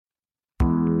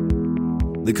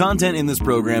The content in this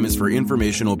program is for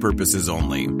informational purposes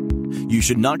only. You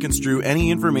should not construe any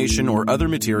information or other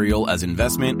material as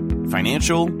investment,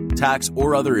 financial, tax,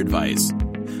 or other advice.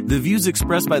 The views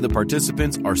expressed by the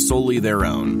participants are solely their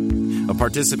own. A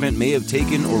participant may have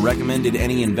taken or recommended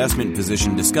any investment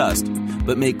position discussed,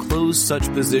 but may close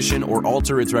such position or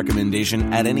alter its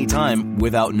recommendation at any time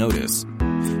without notice.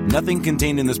 Nothing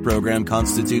contained in this program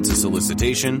constitutes a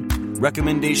solicitation,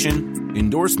 recommendation,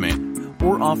 endorsement,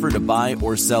 or offer to buy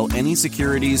or sell any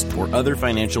securities or other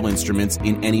financial instruments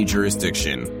in any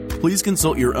jurisdiction. Please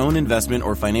consult your own investment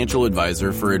or financial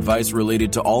advisor for advice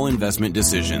related to all investment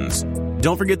decisions.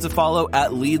 Don't forget to follow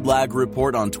at Lead Lag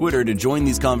Report on Twitter to join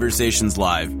these conversations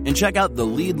live, and check out the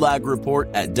Lead Lag Report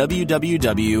at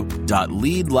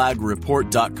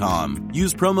www.leadlagreport.com.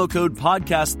 Use promo code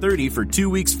podcast30 for 2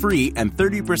 weeks free and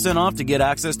 30% off to get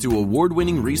access to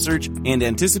award-winning research and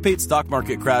anticipate stock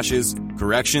market crashes,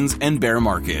 corrections, and bear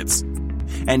markets.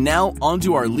 And now, on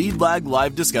to our Lead Lag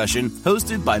Live discussion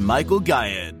hosted by Michael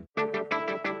Gayed.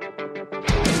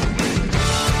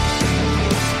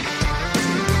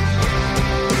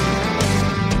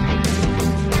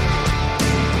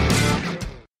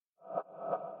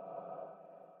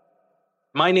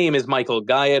 My name is Michael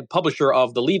Gayed, publisher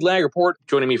of the Lead Lag Report.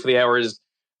 Joining me for the hour is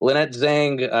Lynette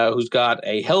Zang, who's got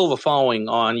a hell of a following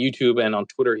on YouTube and on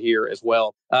Twitter here as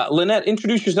well. Lynette,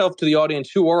 introduce yourself to the audience.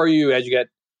 Who are you as you get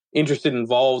interested and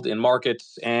involved in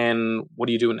markets, and what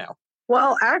are you doing now?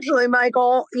 Well, actually,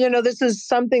 Michael, this is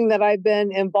something that I've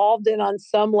been involved in on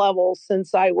some level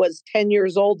since I was 10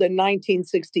 years old in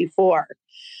 1964.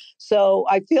 So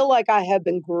I feel like I have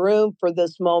been groomed for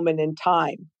this moment in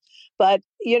time. But,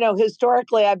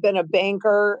 historically, I've been a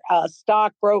banker, a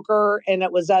stockbroker, and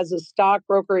it was as a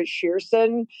stockbroker at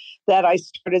Shearson that I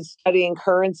started studying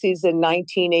currencies in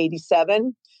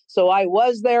 1987. So I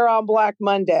was there on Black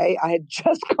Monday. I had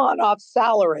just gone off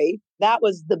salary. That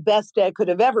was the best day I could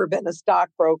have ever been a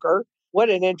stockbroker.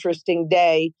 What an interesting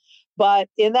day. But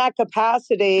in that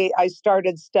capacity, I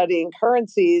started studying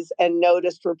currencies and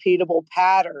noticed repeatable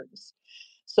patterns.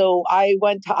 So I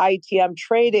went to ITM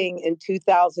trading in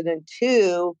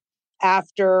 2002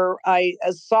 after I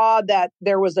saw that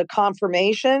there was a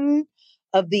confirmation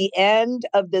of the end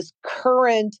of this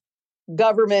current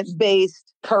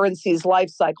government-based currencies life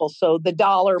cycle. So the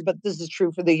dollar, but this is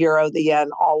true for the euro, the yen,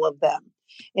 all of them.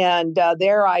 And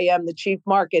there I am, the chief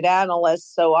market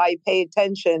analyst. So I pay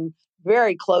attention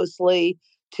very closely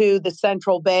to the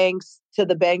central banks, to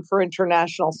the Bank for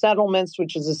International Settlements,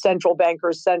 which is a central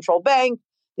banker's central bank,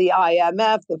 the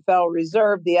IMF, the Federal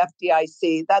Reserve, the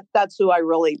FDIC. That's who I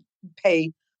really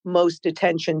pay most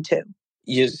attention to.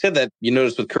 You said that you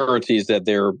noticed with currencies that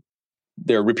they're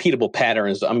repeatable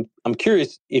patterns. I'm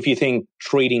curious if you think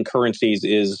trading currencies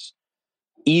is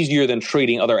easier than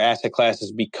trading other asset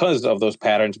classes because of those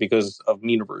patterns, because of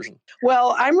mean reversion.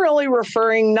 Well, I'm really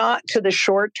referring not to the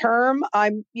short term.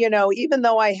 Even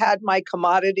though I had my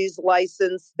commodities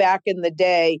license back in the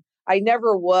day, I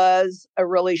never was a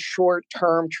really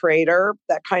short-term trader.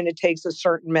 That kind of takes a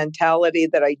certain mentality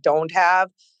that I don't have.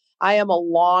 I am a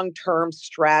long-term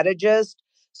strategist.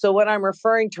 So when I'm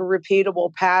referring to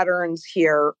repeatable patterns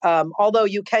here, although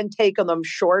you can take them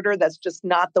shorter, that's just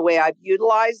not the way I've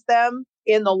utilized them.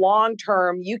 In the long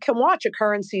term, you can watch a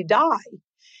currency die.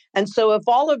 And so if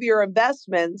all of your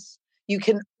investments, you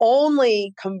can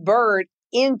only convert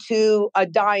into a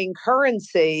dying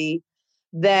currency,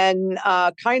 then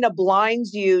kind of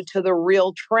blinds you to the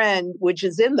real trend, which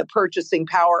is in the purchasing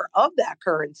power of that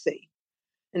currency.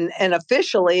 And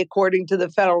officially, according to the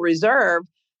Federal Reserve,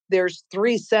 there's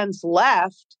 3 cents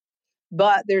left,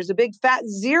 but there's a big fat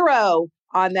zero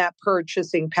on that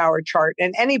purchasing power chart.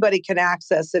 And anybody can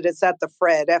access it. It's at the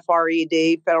FRED,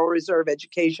 F-R-E-D, Federal Reserve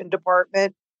Education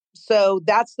Department. So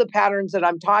that's the patterns that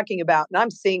I'm talking about. And I'm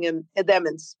seeing them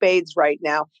in spades right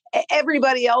now.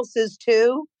 Everybody else is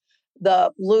too.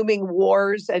 The looming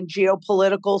wars and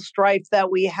geopolitical strife that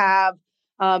we have,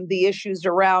 the issues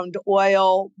around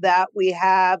oil that we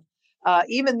have,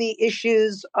 even the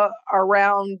issues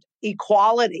around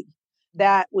equality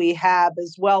that we have,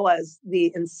 as well as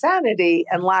the insanity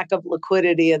and lack of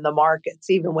liquidity in the markets,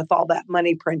 even with all that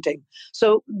money printing.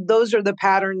 So those are the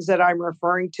patterns that I'm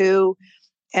referring to,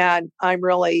 and I'm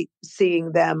really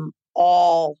seeing them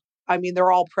all. I mean,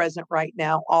 they're all present right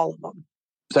now, all of them.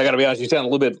 So I got to be honest, you sound a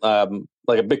little bit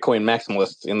like a Bitcoin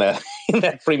maximalist in that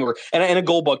framework, and a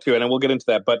gold bug too, and we'll get into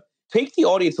that. But take the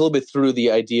audience a little bit through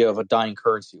the idea of a dying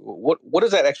currency. What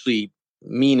does that actually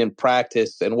mean in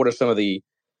practice, and what are some of the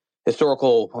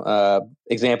historical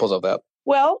examples of that?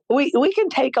 Well, we can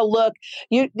take a look.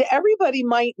 Everybody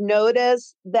might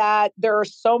notice that there are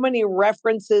so many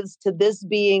references to this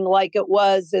being like it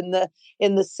was in the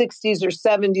 60s or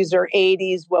 70s or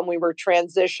 80s when we were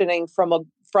transitioning from a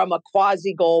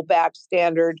quasi gold backed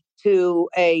standard to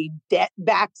a debt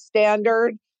backed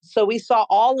standard. So we saw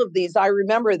all of these. I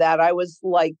remember that. I was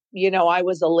like, I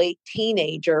was a late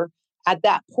teenager at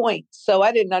that point. So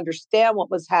I didn't understand what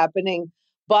was happening,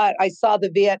 but I saw the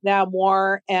Vietnam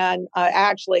War, and I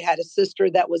actually had a sister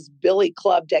that was billy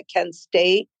clubbed at Kent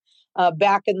State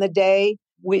back in the day.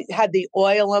 We had the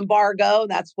oil embargo.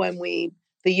 That's when the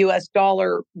U.S.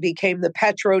 dollar became the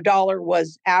petrodollar.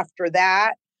 Was after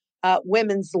that.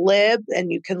 Women's lib,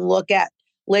 and you can look at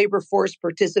labor force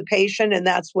participation, and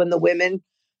that's when the women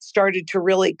started to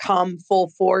really come full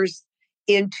force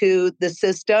into the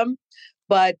system.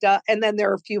 But and then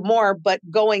there are a few more. But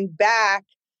going back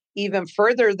even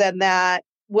further than that,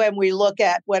 when we look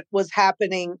at what was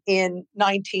happening in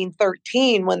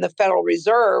 1913 when the Federal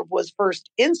Reserve was first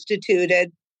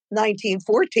instituted,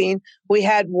 1914, we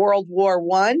had World War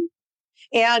I,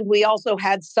 and we also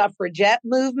had suffragette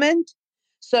movement.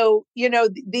 So,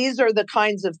 these are the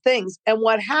kinds of things. And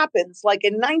what happens, like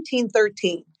in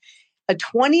 1913, a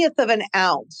 20th of an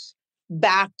ounce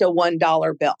backed a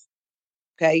 $1 bill.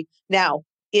 Okay. Now,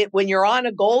 when you're on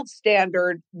a gold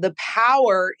standard, the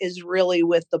power is really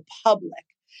with the public,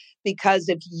 because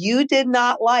if you did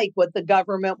not like what the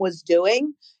government was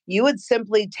doing, you would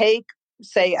simply take,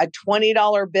 say, a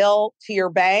 $20 bill to your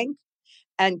bank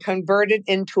and convert it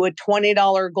into a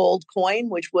 $20 gold coin,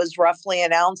 which was roughly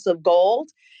an ounce of gold,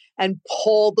 and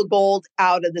pull the gold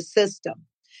out of the system.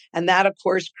 And that, of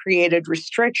course, created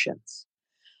restrictions.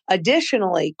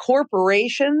 Additionally,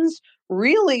 corporations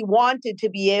really wanted to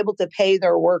be able to pay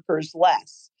their workers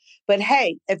less. But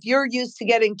hey, if you're used to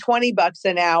getting $20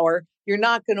 an hour, you're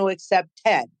not going to accept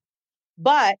 10.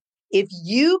 But if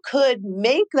you could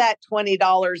make that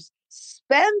 $20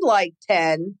 spend like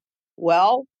 10,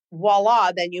 well,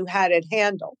 voila, then you had it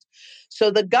handled. So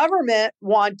the government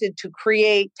wanted to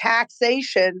create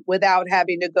taxation without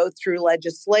having to go through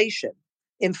legislation.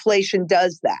 Inflation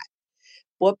does that.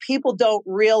 What people don't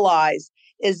realize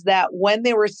is that when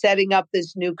they were setting up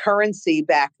this new currency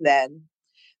back then,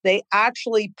 they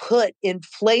actually put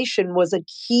inflation was a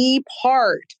key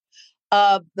part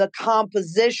of the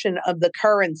composition of the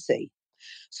currency,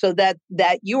 so that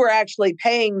you were actually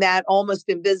paying that almost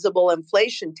invisible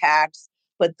inflation tax,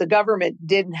 but the government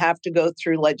didn't have to go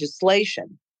through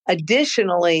legislation.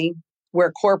 Additionally,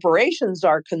 where corporations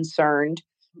are concerned,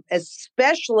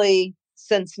 especially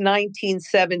since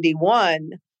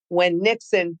 1971, when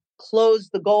Nixon closed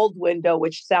the gold window,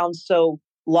 which sounds so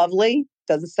lovely,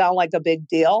 doesn't sound like a big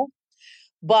deal.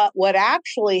 But what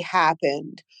actually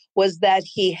happened was that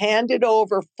he handed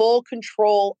over full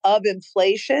control of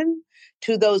inflation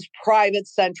to those private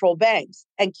central banks.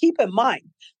 And keep in mind,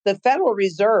 the Federal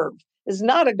Reserve is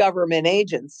not a government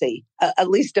agency, at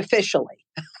least officially.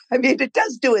 I mean, it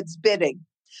does do its bidding,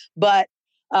 but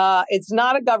it's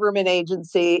not a government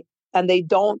agency, and they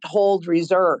don't hold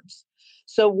reserves.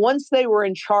 So once they were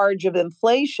in charge of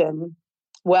inflation,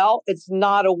 well, it's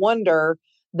not a wonder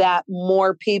that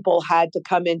more people had to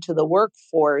come into the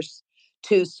workforce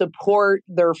to support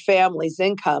their family's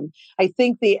income. I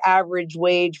think the average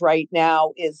wage right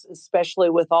now is, especially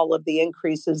with all of the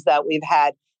increases that we've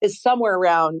had, is somewhere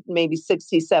around maybe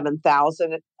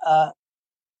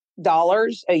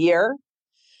 $67,000 a year.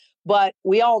 But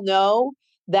we all know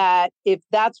that if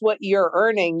that's what you're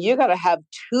earning, you got to have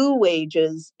two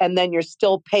wages, and then you're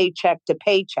still paycheck to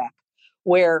paycheck.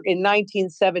 Where in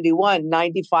 1971,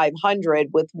 9,500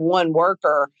 with one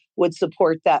worker would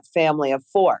support that family of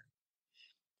four.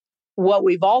 What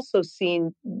we've also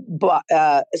seen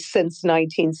since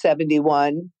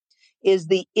 1971 is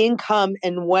the income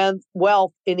and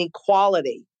wealth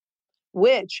inequality,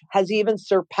 which has even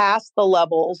surpassed the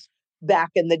levels back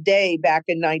in the day, back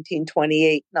in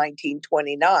 1928,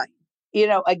 1929.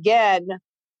 Again,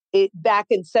 back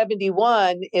in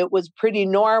 71, it was pretty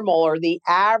normal, or the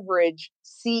average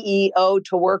CEO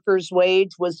to workers'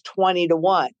 wage was 20 to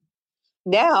 1.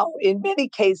 Now, in many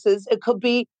cases, it could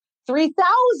be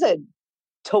 3,000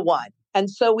 to 1. And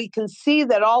so we can see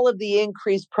that all of the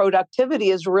increased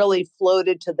productivity is really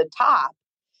floated to the top.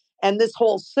 And this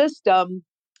whole system,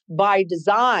 by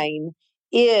design,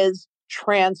 is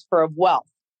transfer of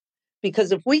wealth.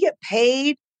 Because if we get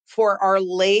paid for our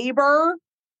labor,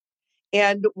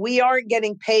 and we aren't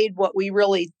getting paid what we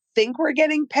really think we're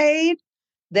getting paid,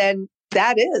 then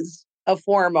that is a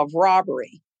form of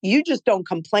robbery. You just don't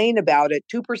complain about it.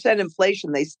 2%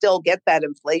 inflation, they still get that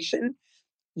inflation.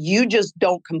 You just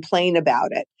don't complain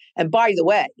about it. And by the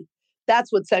way,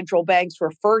 That's what central banks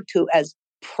refer to as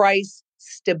price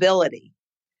stability.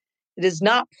 It is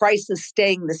not prices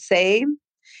staying the same.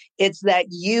 It's that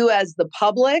you as the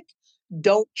public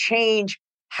don't change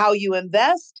how you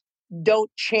invest,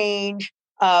 don't change,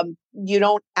 you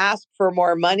don't ask for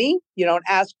more money, you don't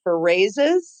ask for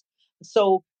raises.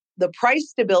 So the price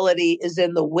stability is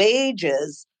in the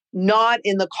wages, not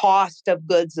in the cost of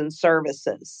goods and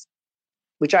services,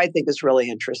 which I think is really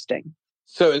interesting.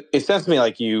 So it sounds to me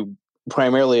like you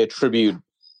primarily attribute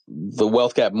the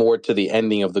wealth gap more to the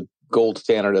ending of the gold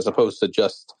standard as opposed to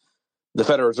just the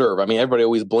Federal Reserve. I mean, everybody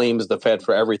always blames the Fed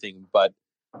for everything, but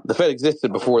the Fed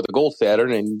existed before the gold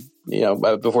standard, and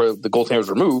before the gold standard was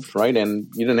removed, right? And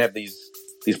you didn't have these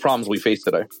problems we face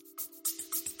today.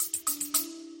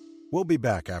 We'll be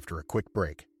back after a quick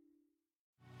break.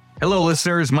 Hello,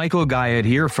 listeners. Michael Guyette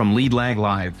here from Lead Lag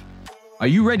Live. Are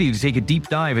you ready to take a deep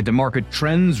dive into market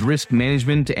trends, risk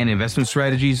management, and investment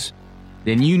strategies?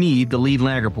 Then you need the Lead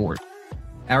Lag Report.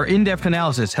 Our in-depth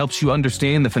analysis helps you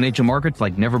understand the financial markets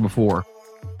like never before.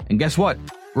 And guess what?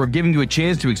 We're giving you a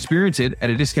chance to experience it at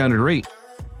a discounted rate.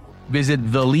 Visit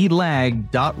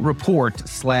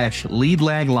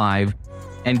theleadlag.report/leadlaglive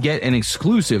and get an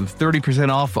exclusive 30%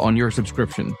 off on your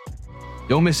subscription.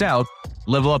 Don't miss out.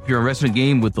 Level up your investment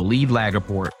game with the Lead Lag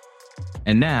Report.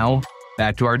 And now,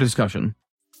 back to our discussion.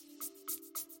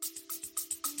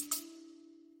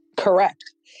 Correct.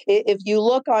 If you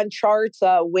look on charts,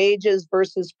 wages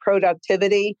versus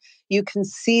productivity, you can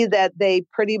see that they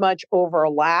pretty much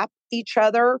overlap each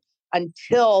other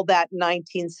until that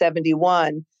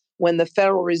 1971, when the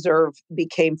Federal Reserve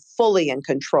became fully in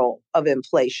control of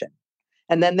inflation.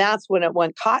 And then that's when it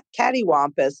went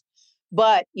cattywampus.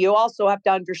 But you also have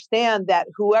to understand that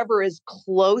whoever is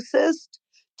closest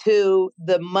to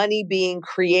the money being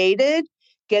created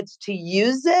gets to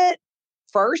use it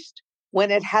first when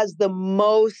it has the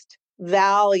most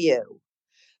value.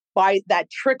 By that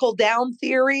trickle down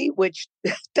theory, which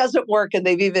doesn't work, and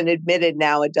they've even admitted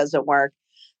now it doesn't work.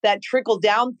 That trickle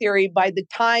down theory, by the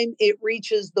time it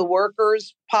reaches the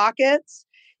workers' pockets,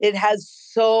 it has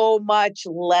so much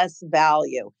less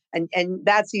value. And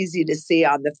that's easy to see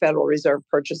on the Federal Reserve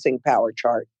purchasing power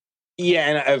chart. Yeah,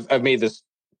 and I've made this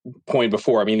point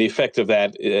before. I mean, the effect of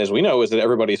that, as we know, is that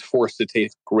everybody's forced to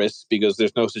take risks because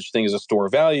there's no such thing as a store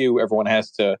of value. Everyone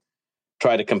has to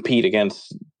try to compete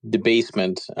against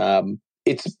debasement.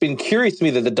 It's been curious to me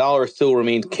that the dollar still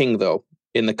remains king, though,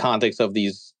 in the context of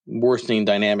these worsening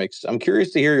dynamics. I'm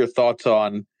curious to hear your thoughts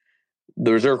on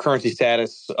the reserve currency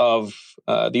status of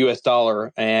the U.S.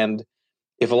 dollar, and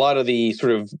if a lot of the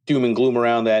sort of doom and gloom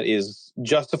around that is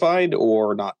justified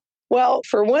or not. Well,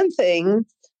 for one thing,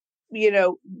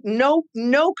 no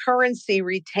currency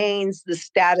retains the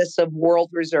status of world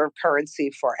reserve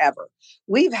currency forever.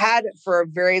 We've had it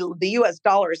the U.S.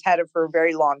 dollar has had it for a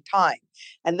very long time.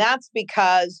 And that's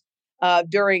because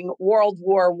during World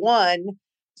War I,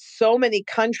 so many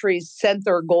countries sent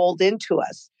their gold into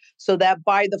us. So that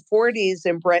by the 40s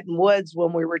in Bretton Woods,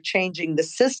 when we were changing the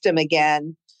system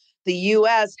again, the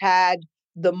U.S. had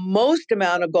the most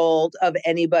amount of gold of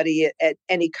anybody at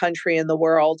any country in the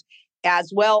world,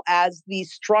 as well as the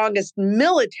strongest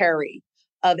military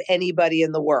of anybody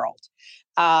in the world.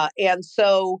 But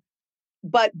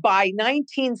by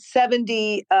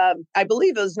 1970, I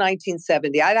believe it was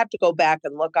 1970, I'd have to go back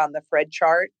and look on the Fred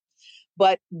chart,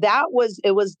 but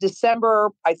it was December,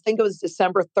 I think it was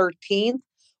December 13th,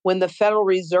 when the Federal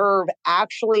Reserve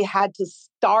actually had to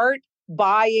start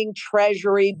buying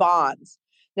Treasury bonds.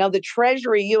 Now, the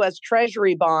U.S.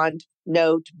 Treasury bond,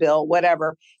 note, bill,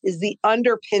 whatever, is the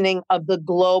underpinning of the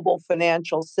global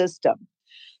financial system.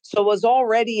 So it was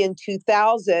already in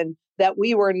 2000 that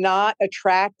we were not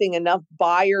attracting enough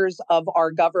buyers of our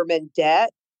government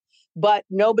debt, but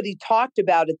nobody talked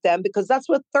about it then because that's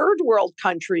what third world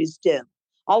countries do.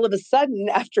 All of a sudden,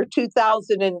 after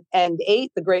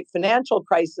 2008, the great financial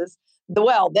crisis,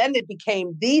 then it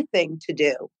became the thing to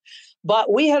do.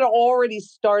 But we had already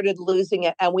started losing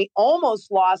it, and we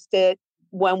almost lost it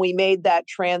when we made that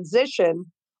transition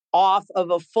off of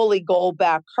a fully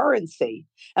gold-backed currency.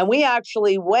 And we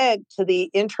actually went to the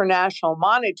International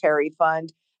Monetary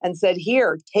Fund and said,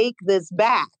 here, take this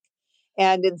back.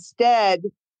 And instead,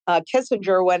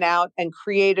 Kissinger went out and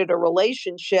created a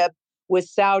relationship with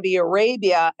Saudi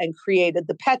Arabia and created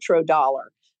the petrodollar,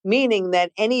 meaning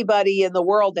that anybody in the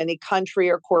world, any country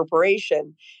or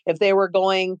corporation, if they were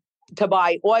going to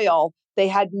buy oil, they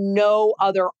had no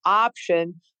other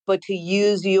option but to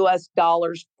use U.S.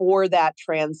 dollars for that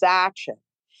transaction.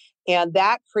 And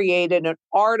that created an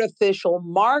artificial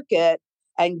market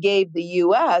and gave the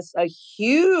U.S. a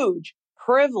huge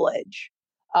privilege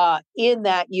in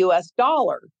that U.S.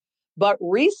 dollar. But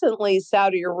recently,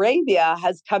 Saudi Arabia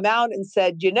has come out and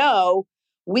said,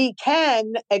 we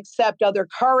can accept other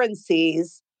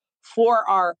currencies for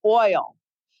our oil.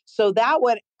 So that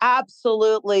would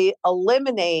absolutely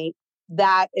eliminate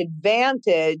that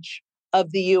advantage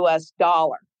of the US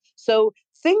dollar. So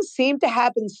things seem to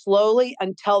happen slowly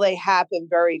until they happen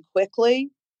very quickly.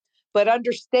 But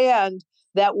understand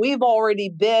that we've already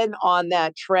been on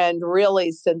that trend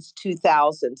really since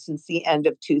 2000, since the end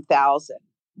of 2000.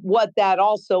 What that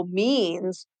also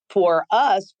means for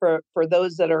us, for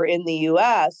those that are in the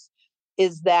US,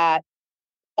 is that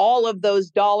all of those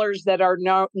dollars that are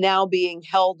now being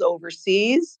held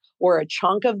overseas, or a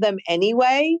chunk of them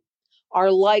anyway,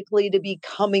 are likely to be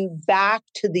coming back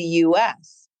to the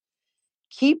US.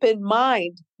 Keep in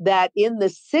mind that in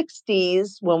the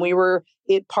 60s, when we were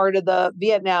part of the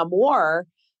Vietnam War,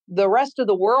 the rest of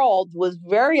the world was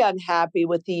very unhappy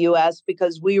with the US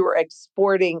because we were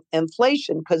exporting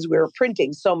inflation because we were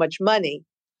printing so much money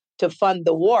to fund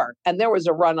the war. And there was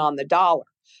a run on the dollar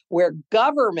where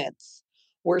governments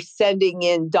were sending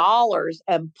in dollars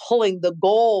and pulling the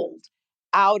gold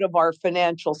out of our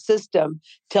financial system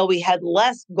till we had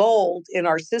less gold in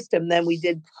our system than we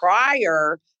did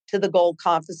prior to the gold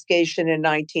confiscation in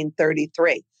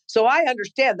 1933. So I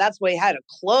understand that's why we had to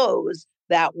close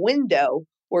that window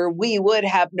where we would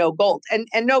have no gold. And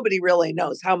nobody really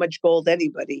knows how much gold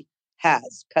anybody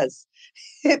has, because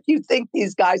if you think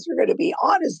these guys are going to be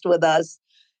honest with us,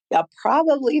 you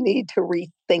probably need to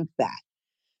rethink that.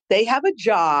 They have a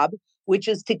job, which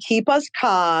is to keep us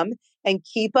calm and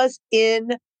keep us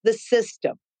in the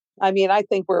system. I mean, I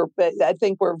think we're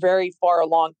very far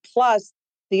along. Plus,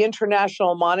 the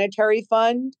International Monetary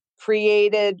Fund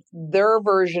created their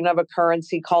version of a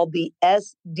currency called the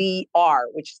SDR,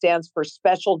 which stands for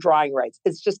Special Drawing Rights.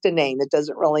 It's just a name. It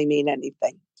doesn't really mean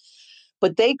anything.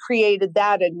 But they created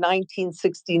that in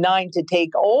 1969 to take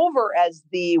over as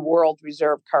the world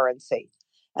reserve currency.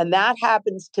 And that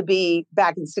happens to be,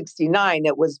 back in 69,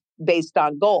 it was based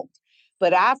on gold.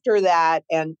 But after that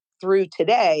and through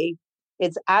today,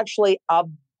 it's actually a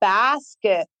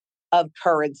basket of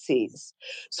currencies.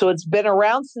 So it's been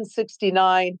around since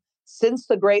 69. Since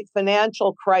the great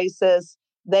financial crisis,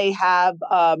 they have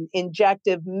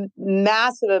injected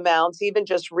massive amounts, even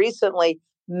just recently,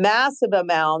 massive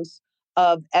amounts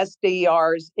of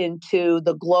SDRs into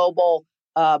the global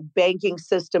banking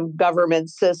system, government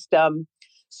system.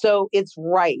 So it's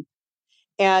right.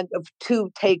 And to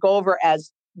take over as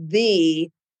the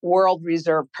world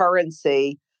reserve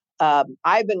currency,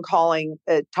 I've been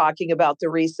talking about the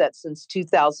reset since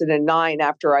 2009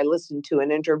 after I listened to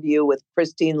an interview with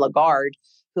Christine Lagarde,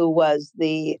 who was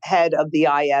the head of the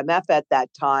IMF at that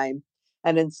time.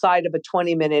 And inside of a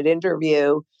 20-minute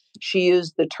interview, she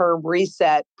used the term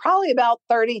reset probably about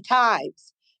 30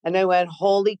 times. And I went,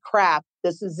 holy crap,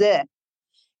 this is it.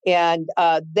 And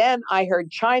then I heard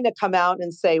China come out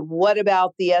and say, what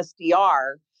about the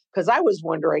SDR? Because I was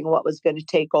wondering what was going to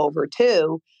take over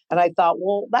too. And I thought,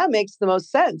 well, that makes the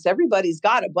most sense. Everybody's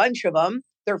got a bunch of them.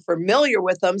 They're familiar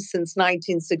with them since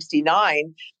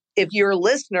 1969. If your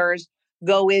listeners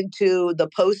go into the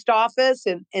post office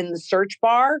and in the search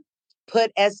bar,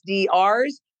 put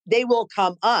SDRs, they will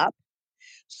come up.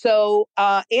 So,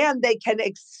 and they can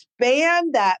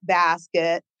expand that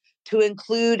basket to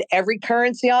include every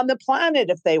currency on the planet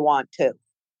if they want to.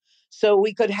 So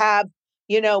we could have,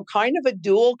 kind of a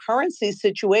dual currency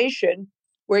situation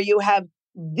where you have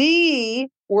the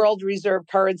world reserve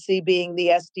currency being the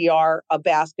SDR, a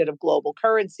basket of global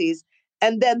currencies,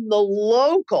 and then the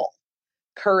local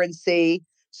currency.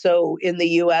 So in the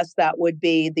US, that would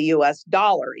be the US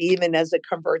dollar, even as it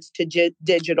converts to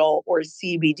digital or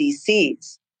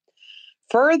CBDCs.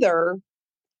 Further,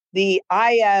 the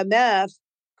IMF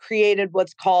created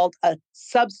what's called a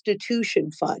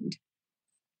substitution fund,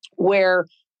 where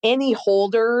any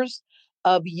holders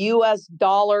of US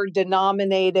dollar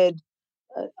denominated,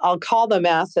 I'll call them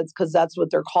assets because that's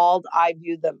what they're called. I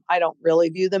don't really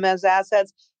view them as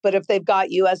assets, but if they've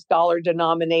got US dollar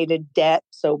denominated debt,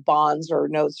 so bonds or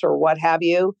notes or what have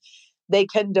you, they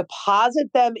can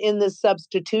deposit them in the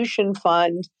substitution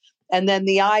fund, and then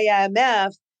the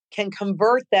IMF can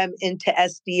convert them into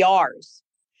SDRs.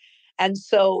 And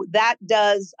so that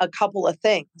does a couple of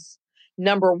things.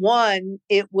 Number one,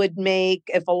 it would make,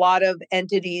 if a lot of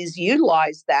entities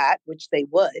utilize that, which they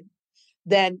would,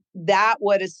 then that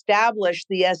would establish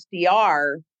the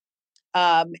SDR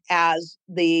as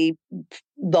the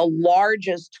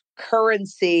largest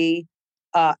currency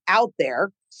out there.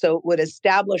 So it would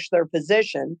establish their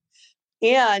position.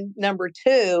 And number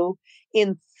two,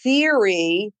 in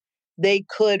theory, they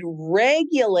could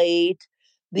regulate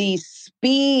the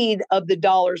speed of the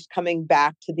dollars coming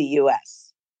back to the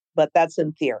US. But that's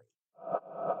in theory.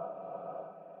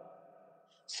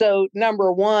 So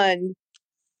number one,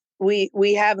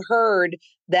 we have heard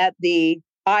that the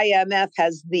IMF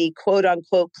has the quote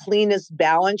unquote cleanest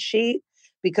balance sheet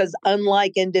because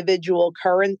unlike individual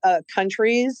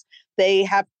countries,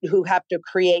 who have to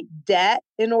create debt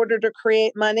in order to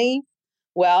create money.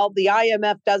 Well, the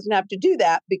IMF doesn't have to do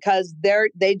that because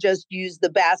they just use the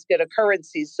basket of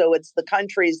currencies. So it's the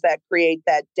countries that create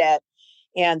that debt.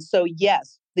 And so,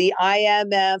 yes, the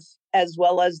IMF as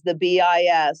well as the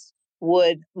BIS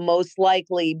would most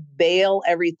likely bail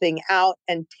everything out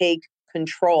and take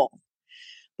control.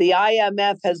 The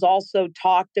IMF has also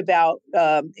talked about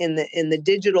in the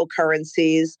digital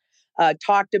currencies,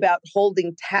 talked about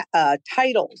holding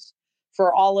titles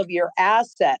for all of your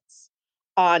assets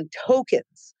on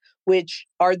tokens, which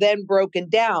are then broken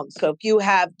down. So if you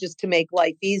have, just to make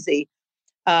life easy,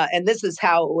 and this is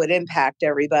how it would impact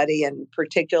everybody, and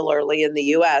particularly in the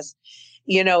US,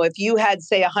 if you had,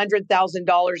 say,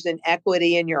 $100,000 in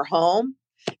equity in your home,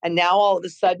 and now all of a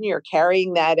sudden you're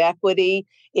carrying that equity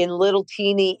in little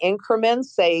teeny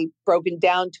increments, say broken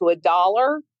down to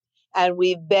 $1, and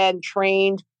we've been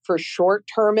trained for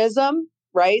short-termism,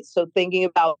 right? So thinking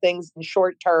about things in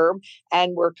short term,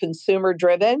 and we're consumer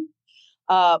driven.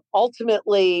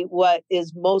 Ultimately, what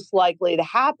is most likely to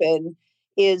happen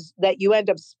is that you end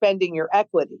up spending your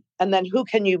equity. And then who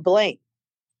can you blame,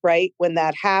 right, when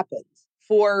that happens?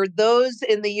 For those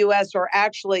in the US, or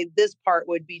actually this part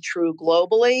would be true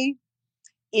globally,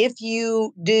 if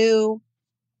you do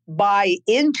buy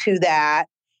into that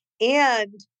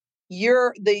and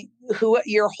you're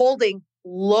holding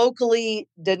locally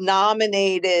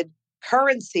denominated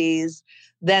currencies,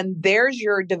 then there's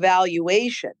your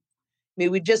devaluation. I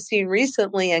mean, we've just seen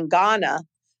recently in Ghana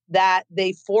that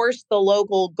they forced the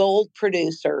local gold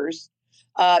producers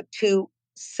to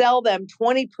sell them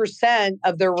 20%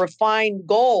 of their refined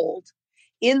gold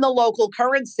in the local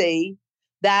currency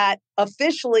that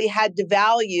officially had been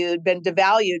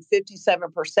devalued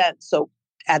 57%. So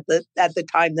at the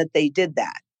time that they did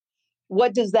that.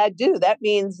 What does that do? That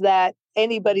means that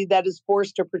anybody that is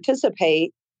forced to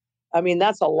participate, I mean,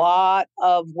 that's a lot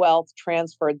of wealth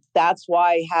transferred. That's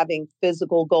why having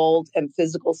physical gold and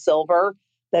physical silver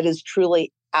that is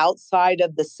truly outside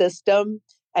of the system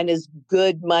and is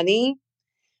good money,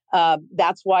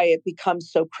 that's why it becomes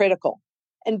so critical.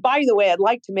 And by the way, I'd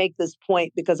like to make this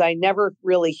point because I never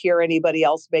really hear anybody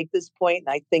else make this point,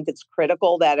 and I think it's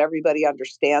critical that everybody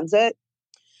understands it.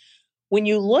 When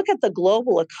you look at the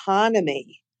global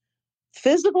economy,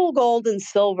 physical gold and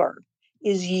silver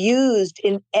is used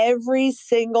in every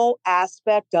single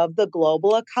aspect of the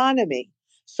global economy.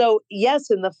 So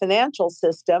yes, in the financial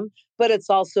system, but it's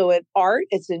also in art,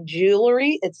 it's in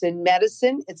jewelry, it's in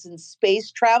medicine, it's in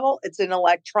space travel, it's in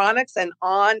electronics, and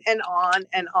on and on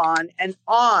and on and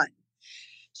on.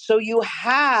 So you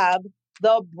have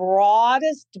the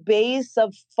broadest base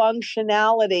of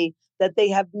functionality that they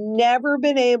have never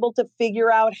been able to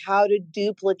figure out how to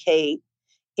duplicate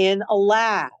in a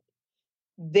lab.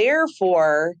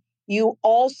 Therefore, you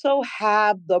also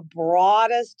have the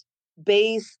broadest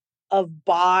base of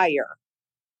buyer.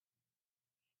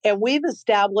 And we've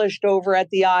established over at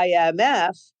the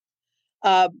IMF,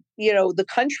 the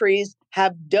countries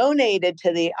have donated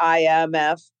to the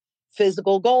IMF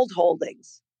physical gold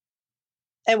holdings.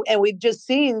 And we've just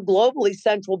seen globally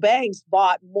central banks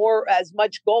bought as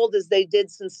much gold as they did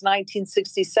since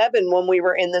 1967 when we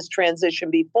were in this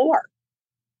transition before.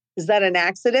 Is that an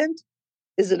accident?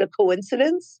 Is it a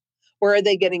coincidence? Or are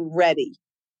they getting ready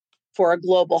for a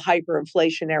global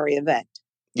hyperinflationary event?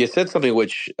 You said something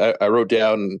which I wrote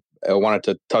down, I wanted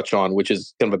to touch on, which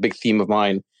is kind of a big theme of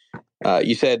mine.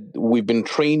 You said we've been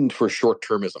trained for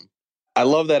short-termism. I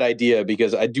love that idea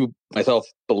because I do myself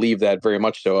believe that very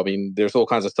much so. I mean, there's all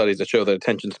kinds of studies that show that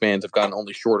attention spans have gotten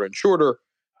only shorter and shorter.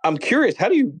 I'm curious, how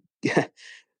do you,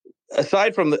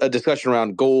 aside from a discussion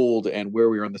around gold and where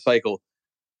we are in the cycle,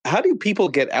 how do people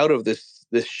get out of this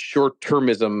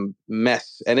short-termism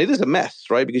mess? And it is a mess,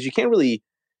 right? Because you can't really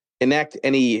enact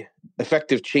any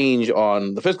effective change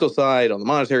on the fiscal side, on the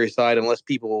monetary side, unless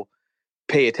people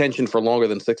pay attention for longer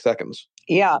than 6 seconds.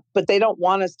 Yeah, but they don't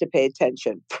want us to pay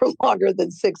attention for longer than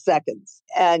 6 seconds.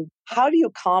 And how do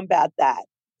you combat that?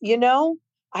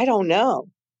 I don't know.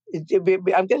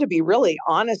 I'm going to be really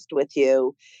honest with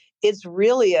you. It's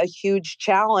really a huge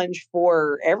challenge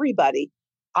for everybody.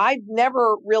 I've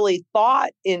never really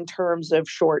thought in terms of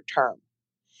short term.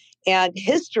 And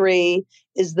history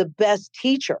is the best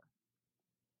teacher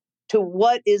to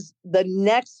what is the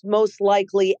next most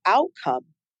likely outcome.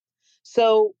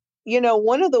 So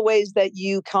one of the ways that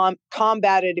you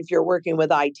combat it if you're working with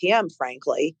ITM,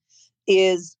 frankly,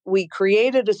 is we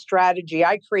created a strategy.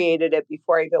 I created it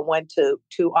before I even went to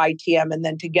ITM, and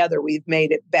then together we've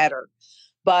made it better.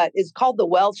 But it's called the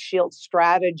Wealth Shield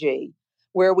strategy,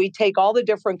 where we take all the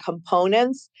different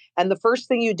components, and the first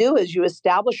thing you do is you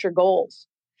establish your goals.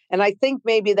 And I think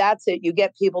maybe that's it. You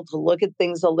get people to look at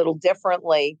things a little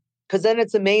differently, because then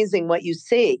it's amazing what you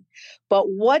see. But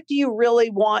what do you really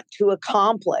want to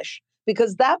accomplish?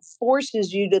 Because that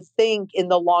forces you to think in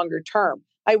the longer term.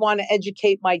 I want to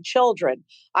educate my children.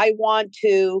 I want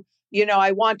to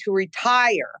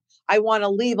retire. I want to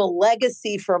leave a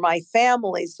legacy for my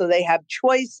family so they have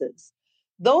choices.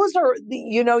 Those are,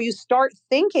 you start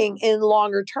thinking in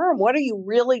longer term. What are you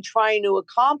really trying to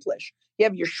accomplish? You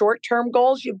have your short-term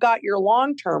goals, you've got your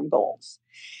long-term goals.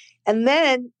 And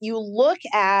then you look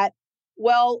at,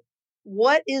 well,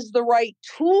 what is the right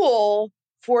tool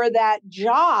for that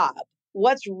job?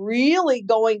 What's really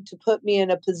going to put me in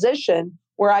a position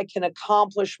where I can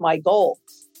accomplish my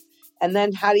goals? And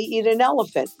then how do you eat an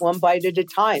elephant? One bite at a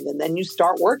time. And then you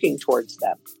start working towards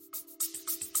them.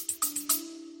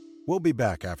 We'll be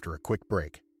back after a quick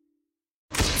break.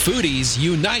 Foodies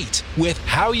unite with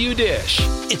How You Dish.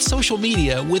 It's social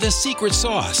media with a secret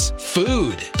sauce.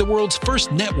 Food, the world's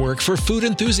first network for food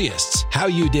enthusiasts. How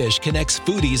You Dish connects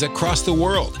foodies across the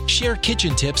world. Share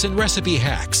kitchen tips and recipe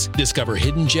hacks. Discover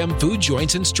hidden gem food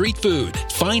joints and street food.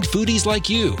 Find foodies like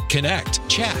you. Connect,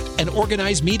 chat, and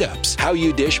organize meetups. How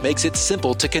You Dish makes it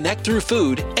simple to connect through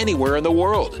food anywhere in the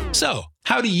world. So,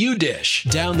 how do you dish?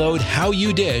 Download How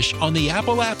You Dish on the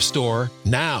Apple App Store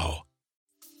now.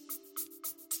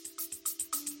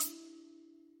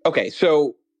 Okay,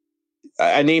 so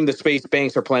I named the space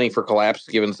banks are planning for collapse,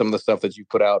 given some of the stuff that you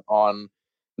put out on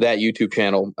that YouTube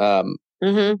channel.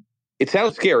 It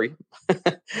sounds scary,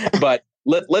 but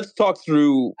let's talk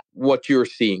through what you're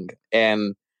seeing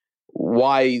and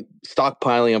why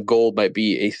stockpiling of gold might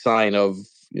be a sign of,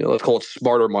 let's call it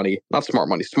smarter money, not smart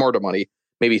money, smarter money,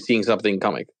 maybe seeing something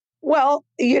coming. Well,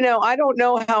 I don't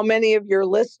know how many of your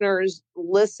listeners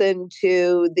listen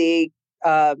to the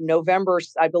November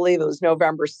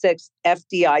 6th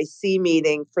FDIC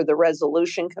meeting for the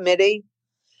resolution committee,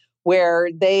 where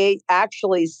they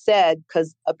actually said,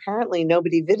 because apparently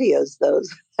nobody videos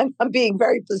those, and I'm being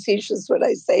very facetious when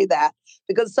I say that,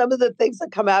 because some of the things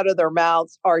that come out of their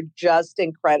mouths are just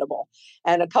incredible.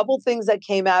 And a couple things that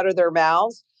came out of their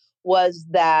mouths was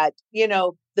that,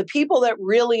 the people that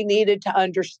really needed to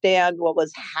understand what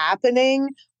was happening,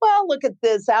 well, look at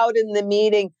this out in the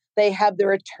meeting. They have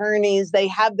their attorneys, they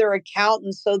have their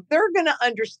accountants, so they're going to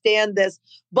understand this.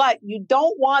 But you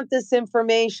don't want this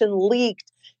information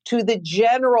leaked to the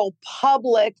general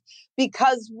public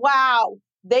because, wow,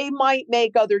 they might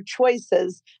make other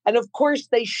choices. And of course,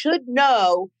 they should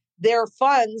know their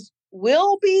funds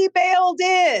will be bailed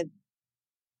in.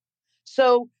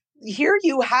 So here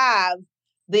you have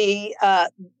the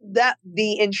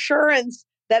insurance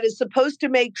that is supposed to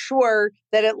make sure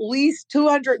that at least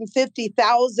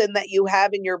 $250,000 that you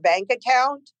have in your bank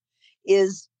account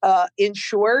is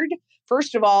insured.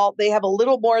 First of all, they have a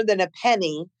little more than a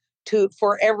penny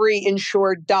for every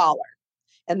insured dollar.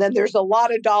 And then there's a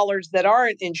lot of dollars that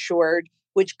aren't insured,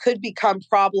 which could become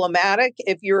problematic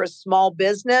if you're a small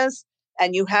business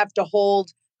and you have to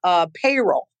hold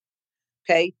payroll.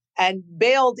 Okay. And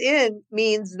bailed in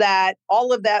means that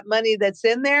all of that money that's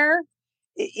in there,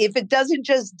 if it doesn't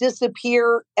just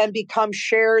disappear and become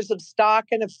shares of stock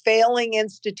in a failing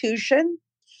institution,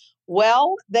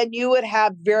 well, then you would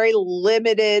have very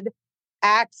limited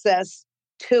access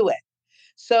to it.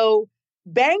 So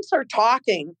banks are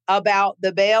talking about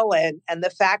the bail-in and the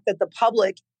fact that the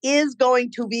public is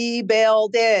going to be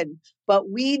bailed in, but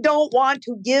we don't want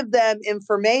to give them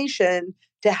information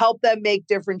to help them make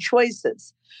different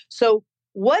choices. So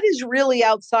what is really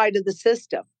outside of the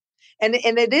system? And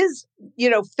it is,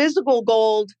 physical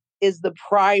gold is the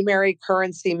primary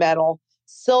currency metal.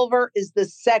 Silver is the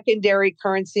secondary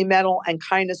currency metal and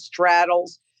kind of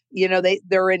straddles.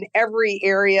 They're in every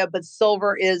area, but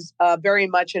silver is very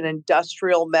much an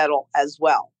industrial metal as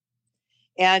well.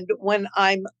 And when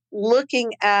I'm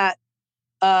looking at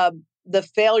the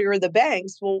failure of the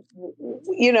banks, well,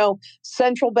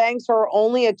 central banks are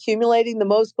only accumulating the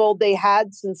most gold they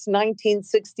had since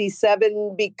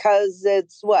 1967 because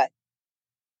it's what?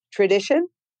 Tradition.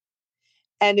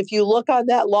 And if you look on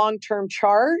that long-term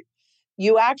chart,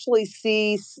 you actually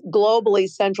see globally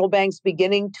central banks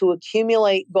beginning to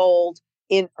accumulate gold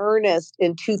in earnest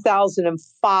in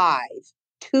 2005.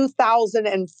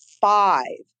 2005.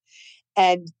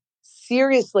 And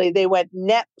seriously, they went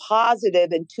net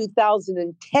positive in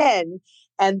 2010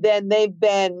 And then they've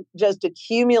been just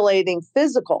accumulating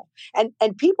physical. And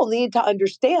people need to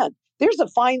understand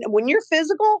when you're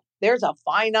physical, there's a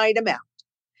finite amount.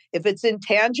 If it's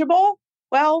intangible,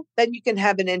 well, then you can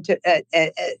have an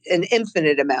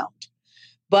infinite amount.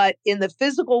 But in the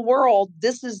physical world,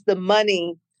 this is the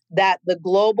money that the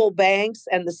global banks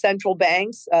and the central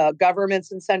banks,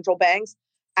 governments and central banks,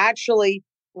 actually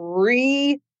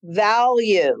revalue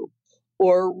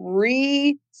or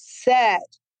reset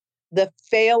the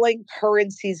failing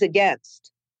currencies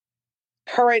against.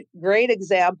 Current great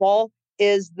example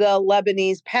is the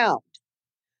Lebanese pound.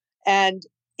 And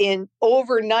in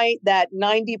overnight, that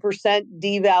 90%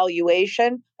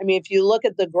 devaluation, I mean, if you look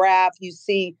at the graph, you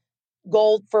see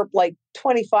gold for like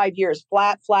 25 years,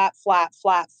 flat,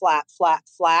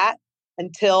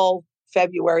 until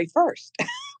February 1st,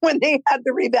 when they had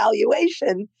the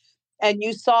revaluation. And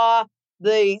you saw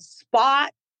the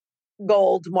spot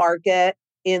gold market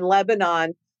in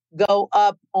Lebanon go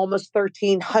up almost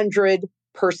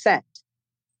 1,300%.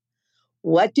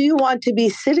 What do you want to be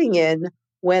sitting in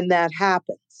when that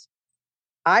happens?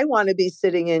 I want to be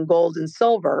sitting in gold and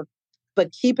silver,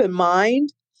 but keep in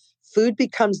mind, food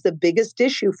becomes the biggest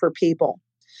issue for people.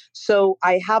 So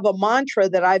I have a mantra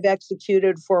that I've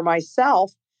executed for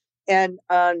myself, and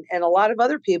a lot of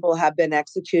other people have been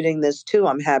executing this too,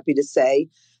 I'm happy to say,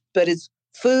 but it's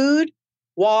food,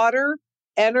 water,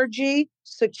 energy,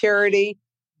 security,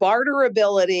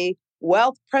 barterability,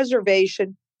 wealth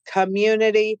preservation,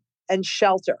 community, and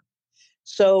shelter.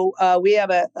 So we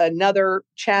have another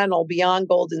channel, Beyond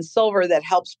Gold and Silver, that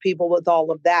helps people with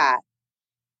all of that.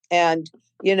 And,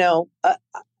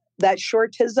 that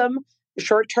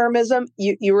short-termism,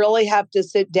 you really have to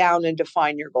sit down and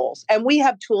define your goals. And we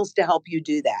have tools to help you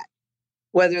do that,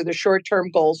 whether they're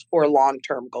short-term goals or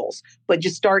long-term goals. But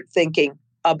just start thinking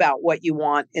about what you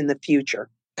want in the future.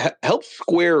 Help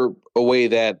square away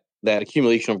that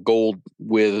accumulation of gold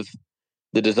with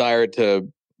the desire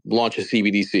to launch a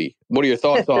CBDC. What are your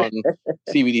thoughts on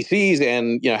CBDCs,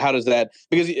 and how does that?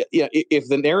 Because if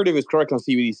the narrative is correct on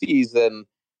CBDCs, then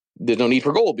there's no need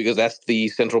for gold, because that's the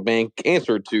central bank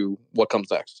answer to what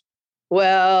comes next.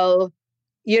 Well,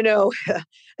 a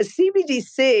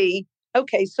CBDC.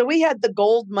 Okay, so we had the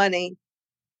gold money,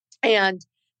 and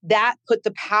that put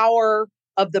the power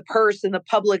of the purse in the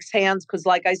public's hands. Because,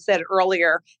 like I said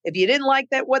earlier, if you didn't like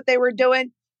what they were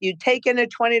doing, you take in a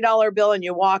 $20 bill and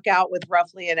you walk out with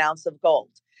roughly an ounce of gold.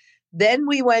 Then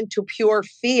we went to pure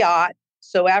fiat.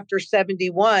 So after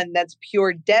 71, that's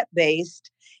pure debt-based.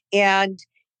 And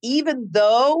even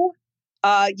though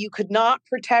you could not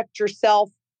protect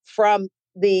yourself from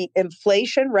the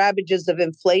inflation, ravages of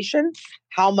inflation,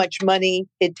 how much money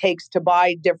it takes to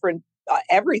buy different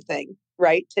everything,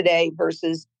 right, today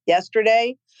versus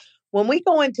yesterday. When we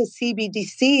go into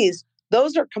CBDCs,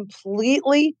 those are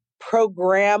completely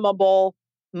programmable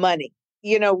money.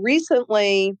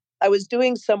 Recently I was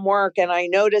doing some work and I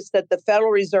noticed that the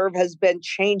Federal Reserve has been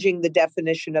changing the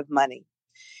definition of money.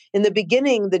 In the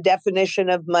beginning, the definition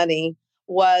of money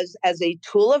was as a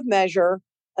tool of measure,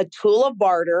 a tool of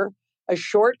barter, a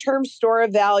short-term store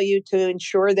of value to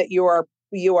ensure that you are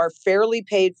fairly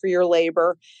paid for your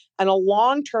labor, and a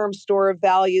long-term store of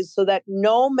value so that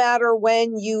no matter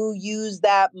when you use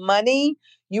that money,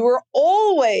 you are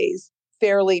always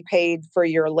fairly paid for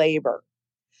your labor.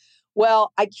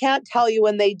 Well, I can't tell you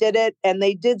when they did it, and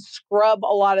they did scrub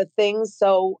a lot of things,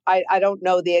 so I don't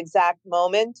know the exact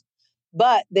moment,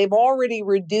 but they've already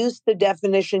reduced the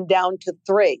definition down to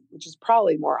 3, which is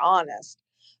probably more honest,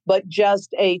 but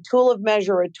just a tool of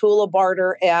measure, a tool of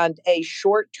barter, and a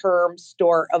short-term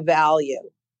store of value.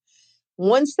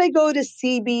 Once they go to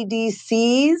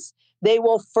CBDCs, they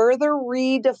will further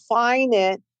redefine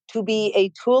it to be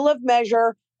a tool of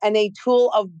measure and a tool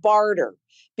of barter.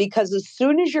 Because as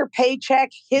soon as your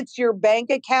paycheck hits your bank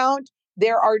account,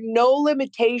 there are no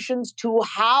limitations to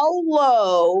how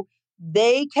low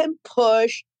they can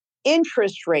push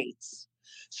interest rates.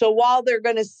 So while they're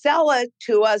going to sell it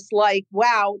to us like,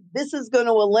 wow, this is going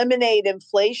to eliminate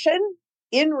inflation,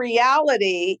 in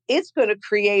reality, it's going to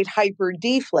create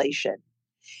hyperdeflation.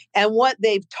 And what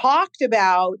they've talked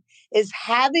about is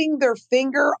having their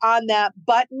finger on that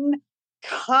button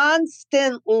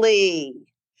constantly.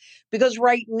 Because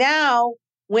right now,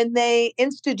 when they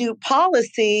institute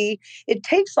policy, it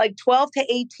takes like 12 to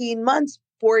 18 months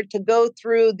for it to go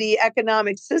through the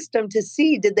economic system to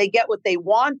see, did they get what they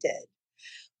wanted?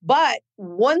 But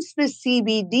once the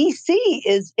CBDC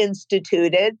is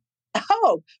instituted,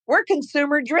 we're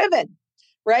consumer driven,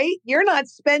 right? You're not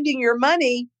spending your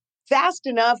money fast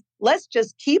enough. Let's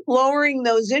just keep lowering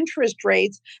those interest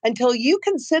rates until you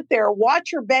can sit there,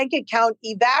 watch your bank account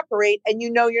evaporate, and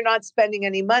you know you're not spending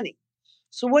any money.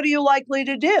 So what are you likely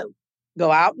to do?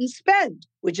 Go out and spend,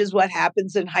 which is what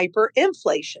happens in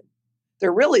hyperinflation.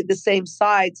 They're really the same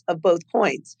sides of both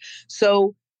coins.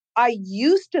 So I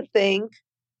used to think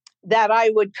that I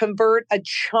would convert a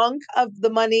chunk of the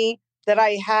money that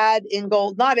I had in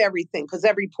gold, not everything, because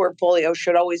every portfolio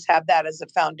should always have that as a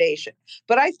foundation.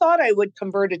 But I thought I would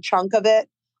convert a chunk of it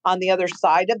on the other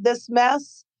side of this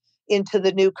mess into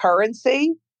the new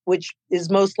currency, which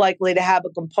is most likely to have a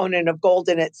component of gold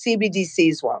in it.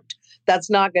 CBDCs won't.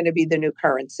 That's not going to be the new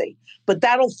currency. But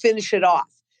that'll finish it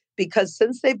off, because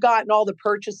since they've gotten all the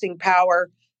purchasing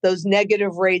power, those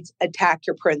negative rates attack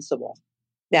your principal.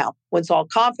 Now, once all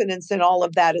confidence in all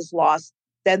of that is lost,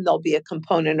 then there'll be a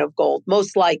component of gold,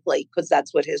 most likely, because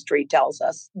that's what history tells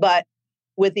us. But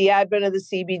with the advent of the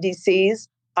CBDCs,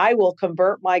 I will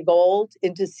convert my gold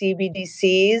into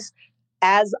CBDCs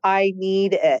as I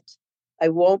need it. I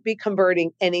won't be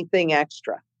converting anything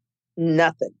extra.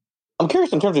 Nothing. I'm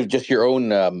curious in terms of just your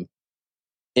own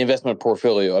investment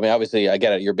portfolio. I mean, obviously, I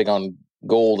get it. You're big on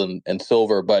gold and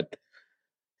silver, but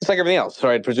it's like everything else,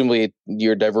 right? Presumably,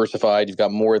 you're diversified. You've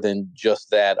got more than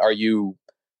just that. Are you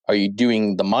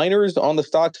doing the minors on the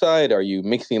stock side? Are you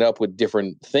mixing it up with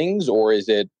different things, or is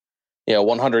it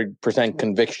 100%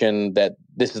 conviction that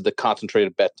this is the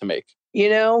concentrated bet to make?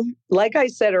 Like I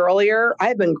said earlier,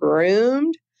 I've been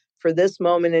groomed for this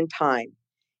moment in time.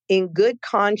 In good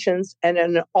conscience and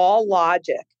in all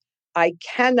logic, I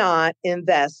cannot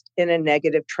invest in a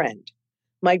negative trend.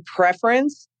 My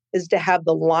preference is to have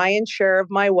the lion's share of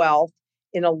my wealth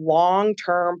in a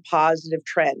long-term positive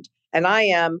trend. And I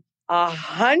am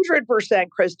 100%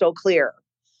 crystal clear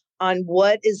on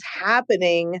what is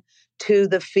happening to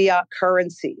the fiat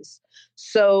currencies.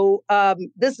 So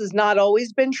this has not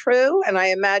always been true, and I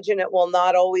imagine it will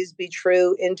not always be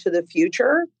true into the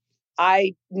future.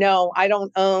 I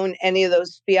don't own any of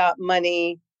those fiat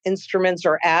money instruments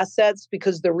or assets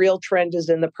because the real trend is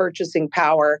in the purchasing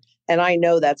power. And I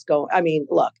know that's going,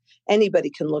 look,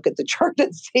 anybody can look at the chart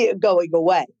and see it going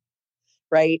away.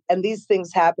 Right. And these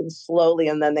things happen slowly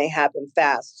and then they happen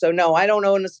fast. So no, I don't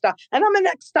own a stock, and I'm an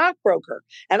ex-stockbroker,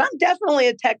 and I'm definitely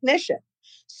a technician.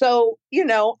 So,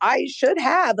 I should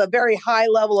have a very high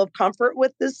level of comfort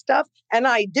with this stuff. And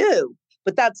I do.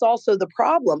 But that's also the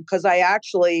problem, because I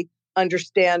actually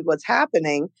understand what's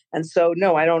happening. And so,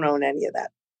 no, I don't own any of that.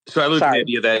 So I looked at the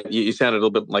idea that you sounded a little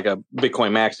bit like a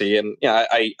Bitcoin maxi. And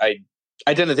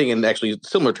I tend to think in actually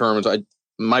similar terms.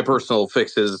 My personal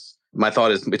fix is, my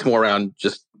thought is it's more around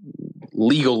just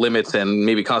legal limits and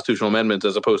maybe constitutional amendments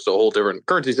as opposed to a whole different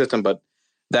currency system, but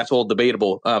that's all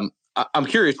debatable. I'm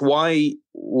curious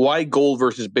why gold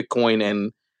versus Bitcoin,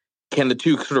 and can the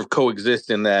two sort of coexist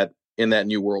in that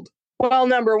new world? Well,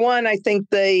 number one, I think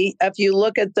if you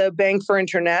look at the Bank for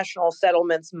International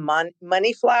Settlements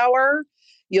money flower,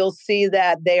 you'll see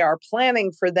that they are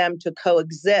planning for them to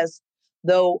coexist,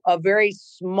 though a very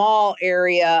small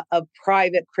area of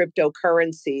private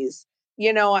cryptocurrencies.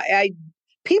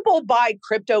 People buy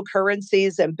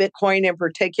cryptocurrencies and Bitcoin in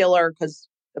particular, because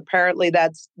apparently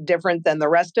that's different than the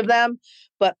rest of them.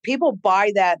 But people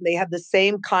buy that and they have the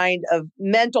same kind of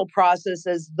mental process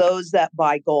as those that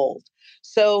buy gold.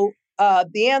 So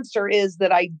the answer is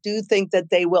that I do think that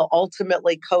they will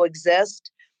ultimately coexist.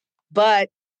 But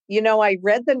I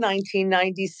read the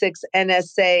 1996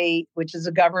 NSA, which is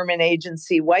a government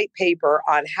agency, white paper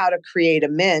on how to create a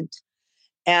mint.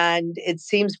 And it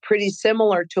seems pretty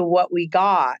similar to what we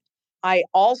got. I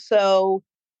also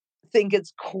think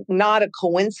it's not a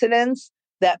coincidence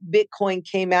that Bitcoin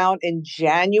came out in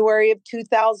January of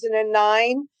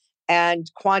 2009 and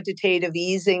quantitative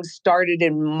easing started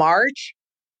in March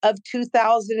of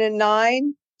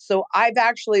 2009. So I've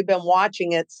actually been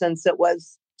watching it since it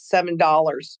was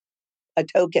 $7 a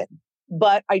token,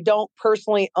 but I don't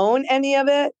personally own any of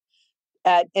it.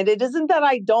 And it isn't that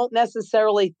I don't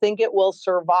necessarily think it will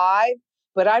survive,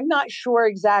 but I'm not sure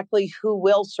exactly who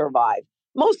will survive.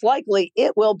 Most likely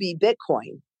it will be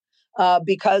Bitcoin,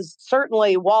 because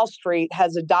certainly Wall Street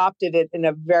has adopted it in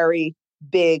a very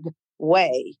big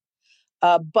way.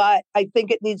 But I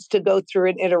think it needs to go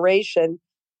through an iteration.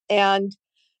 And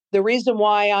the reason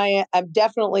why I am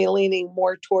definitely leaning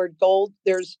more toward gold,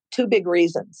 there's two big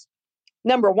reasons.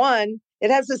 Number one,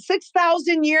 it has a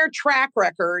 6,000-year track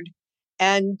record,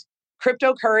 and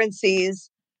cryptocurrencies,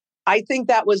 I think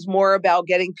that was more about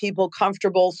getting people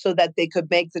comfortable so that they could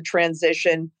make the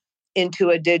transition into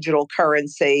a digital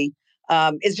currency.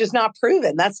 It's just not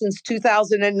proven. That's since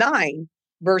 2009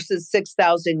 versus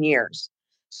 6,000 years.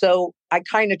 So I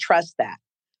kind of trust that.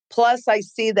 Plus, I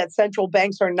see that central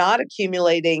banks are not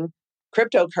accumulating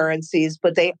cryptocurrencies,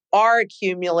 but they are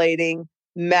accumulating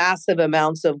massive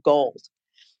amounts of gold.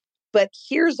 But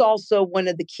here's also one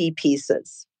of the key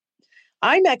pieces.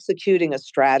 I'm executing a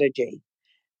strategy.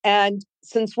 And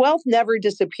since wealth never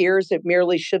disappears, it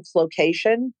merely shifts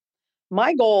location.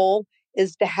 My goal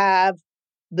is to have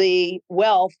the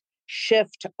wealth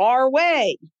shift our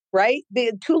way, right?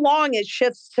 Too long, it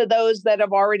shifts to those that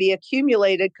have already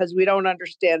accumulated because we don't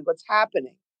understand what's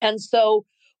happening. And so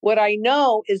what I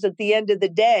know is at the end of the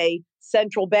day,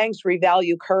 central banks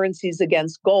revalue currencies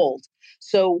against gold.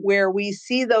 So where we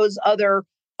see those other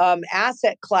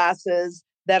asset classes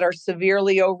that are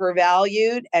severely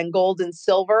overvalued and gold and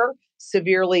silver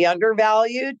severely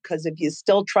undervalued, because if you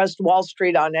still trust Wall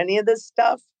Street on any of this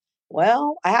stuff,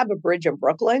 well, I have a bridge in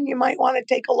Brooklyn you might want to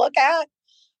take a look at,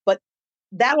 but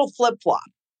that'll flip-flop.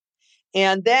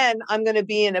 And then I'm going to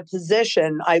be in a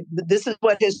position, this is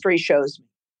what history shows me,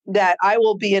 that I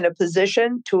will be in a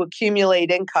position to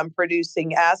accumulate income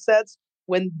producing assets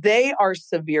when they are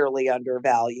severely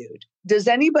undervalued. Does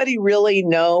anybody really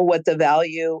know what the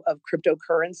value of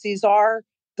cryptocurrencies are?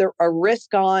 They're a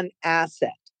risk-on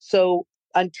asset. So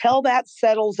until that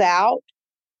settles out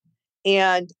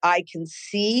and I can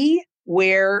see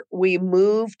where we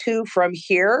move to from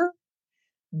here,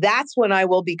 that's when I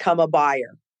will become a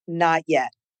buyer. Not yet.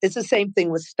 It's the same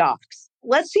thing with stocks.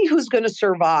 Let's see who's going to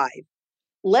survive.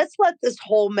 Let's let this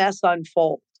whole mess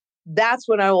unfold. That's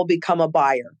when I will become a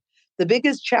buyer. The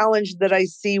biggest challenge that I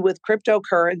see with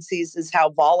cryptocurrencies is how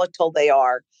volatile they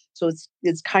are. So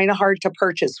it's kind of hard to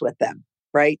purchase with them,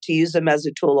 right? To use them as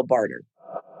a tool of barter.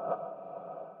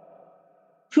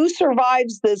 Who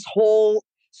survives this whole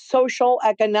social,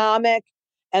 economic,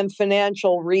 and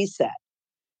financial reset?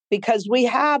 Because we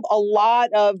have a lot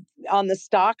of, on the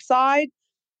stock side,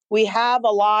 we have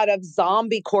a lot of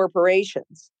zombie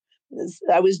corporations.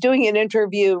 I was doing an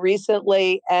interview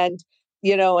recently and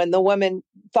the woman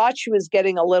thought she was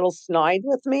getting a little snide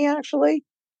with me actually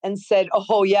and said,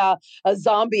 oh yeah, a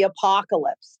zombie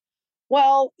apocalypse.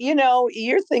 Well,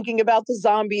 you're thinking about the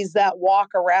zombies that walk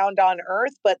around on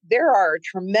Earth, but there are a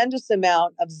tremendous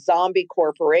amount of zombie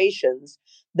corporations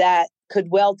that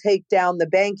could well take down the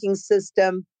banking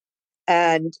system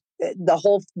and the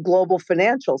whole global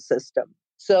financial system.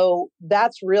 So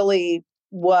that's really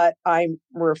what I'm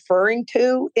referring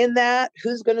to in that.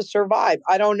 Who's going to survive?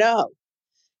 I don't know.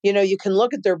 You can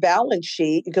look at their balance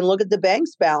sheet, you can look at the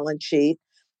bank's balance sheet,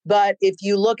 but if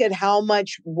you look at how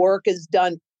much work is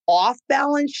done off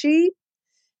balance sheet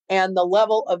and the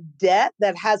level of debt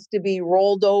that has to be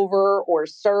rolled over or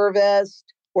serviced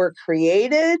or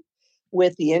created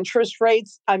with the interest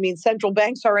rates, central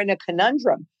banks are in a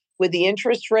conundrum with the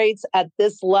interest rates at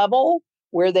this level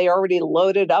where they already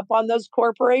loaded up on those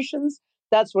corporations.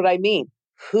 That's what I mean.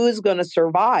 Who's going to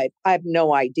survive? I have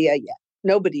no idea yet.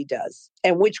 Nobody does.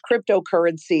 And which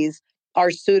cryptocurrencies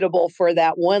are suitable for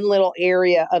that one little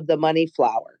area of the money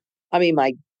flower?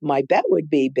 My bet would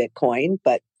be Bitcoin,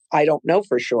 but I don't know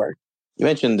for sure. You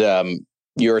mentioned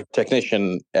you're a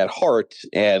technician at heart,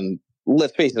 and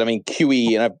let's face it,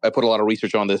 QE, and I put a lot of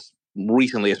research on this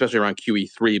recently, especially around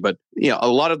QE3, but a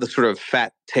lot of the sort of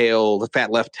fat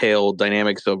left tail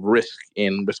dynamics of risk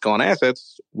in risk-on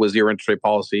assets was zero interest rate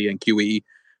policy, and QE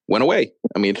went away.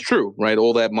 It's true, right?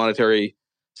 All that monetary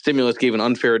stimulus gave an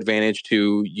unfair advantage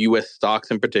to U.S. stocks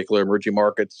in particular, emerging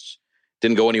markets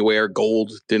didn't go anywhere,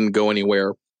 gold didn't go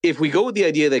anywhere. If we go with the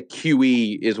idea that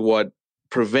QE is what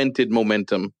prevented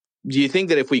momentum, do you think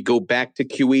that if we go back to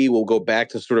QE, we'll go back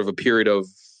to sort of a period of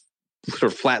sort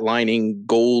of flatlining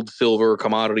gold, silver,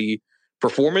 commodity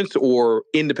performance, or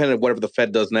independent of whatever the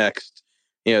Fed does next,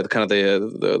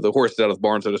 the horse is out of the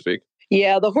barn, so to speak?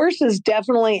 Yeah, the horse is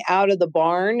definitely out of the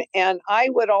barn. And I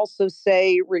would also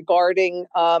say regarding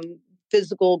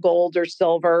physical gold or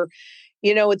silver,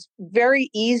 it's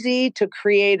very easy to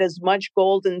create as much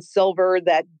gold and silver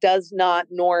that does not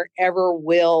nor ever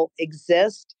will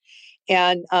exist.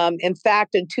 And in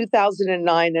fact, in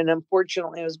 2009, and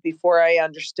unfortunately, it was before I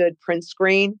understood print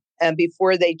screen and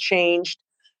before they changed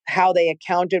how they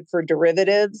accounted for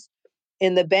derivatives,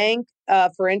 in the Bank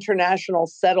for International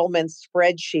Settlement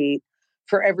spreadsheet,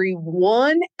 for every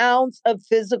 1 ounce of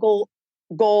physical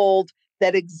gold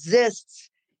that exists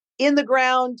in the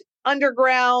ground,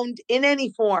 underground, in any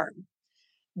form,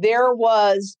 there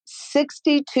was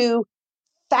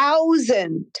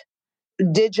 62,000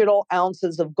 digital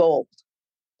ounces of gold.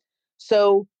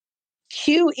 So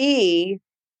QE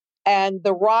and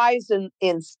the rise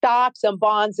in stocks and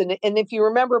bonds, and if you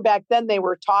remember back then, they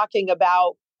were talking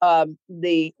about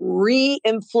the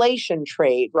re-inflation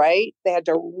trade, right? They had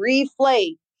to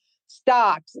reflate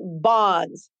stocks,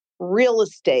 bonds, real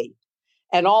estate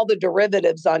and all the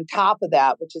derivatives on top of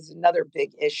that, which is another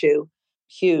big issue,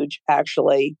 huge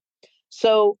actually.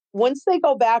 So once they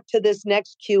go back to this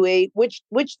next QE,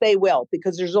 which they will,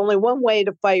 because there's only one way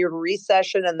to fight a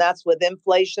recession, and that's with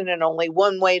inflation, and only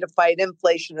one way to fight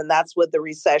inflation, and that's with the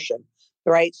recession,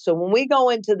 right? So when we go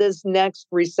into this next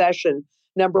recession,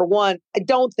 number one, I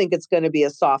don't think it's going to be a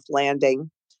soft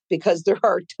landing because there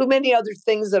are too many other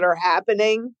things that are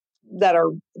happening that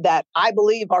I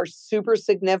believe are super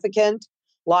significant,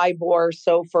 LIBOR,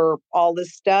 SOFR, all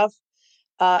this stuff.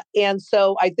 And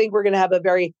so I think we're going to have a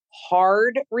very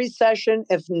hard recession,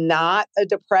 if not a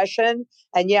depression.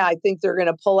 And yeah, I think they're going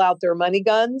to pull out their money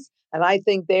guns. And I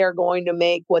think they are going to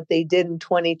make what they did in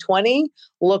 2020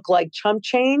 look like chump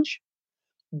change.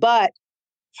 But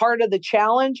part of the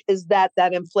challenge is that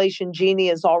inflation genie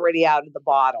is already out of the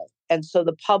bottle. And so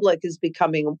the public is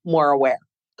becoming more aware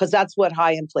because that's what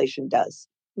high inflation does.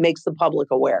 Makes the public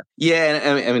aware. Yeah,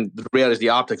 and I mean, the reality is the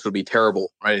optics would be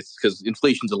terrible, right? It's because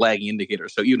inflation's a lagging indicator.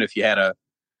 So even if you had a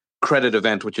credit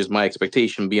event, which is my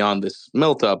expectation beyond this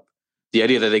melt up, the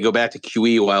idea that they go back to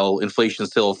QE while inflation's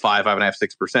still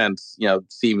 5.5%,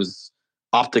 6%, seems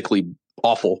optically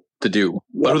awful to do.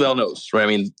 Yep. But who the hell knows, right? I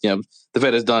mean, the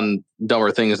Fed has done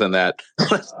dumber things than that.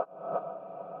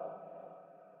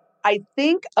 I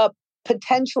think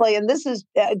potentially, and this is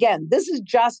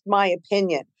just my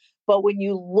opinion, but when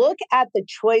you look at the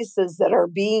choices that are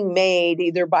being made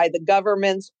either by the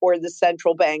governments or the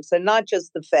central banks, and not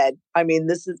just the Fed, I mean,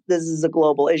 this is a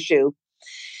global issue.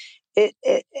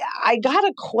 I got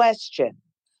to question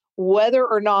whether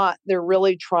or not they're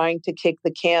really trying to kick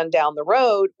the can down the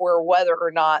road or whether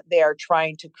or not they are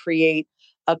trying to create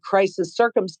a crisis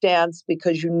circumstance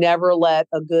because you never let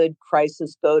a good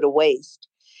crisis go to waste.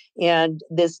 And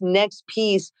this next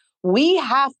piece, we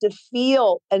have to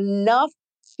feel enough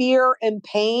fear and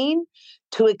pain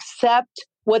to accept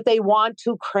what they want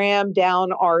to cram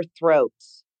down our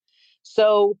throats.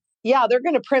 So, yeah, they're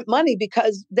going to print money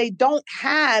because they don't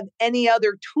have any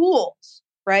other tools,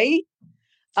 right?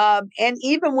 And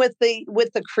even with the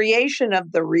creation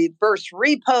of the reverse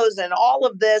repos and all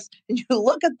of this, and you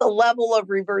look at the level of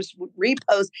reverse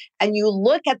repos and you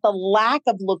look at the lack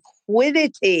of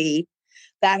liquidity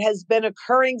that has been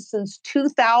occurring since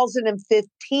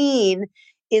 2015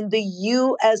 in the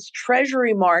U.S.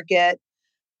 Treasury market,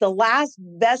 the last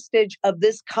vestige of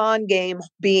this con game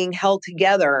being held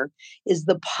together is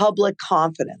the public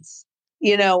confidence.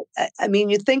 I mean,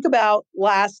 you think about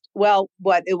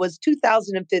it was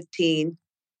 2015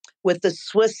 with the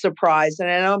Swiss surprise,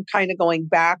 and I know I'm kind of going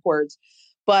backwards,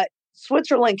 but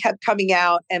Switzerland kept coming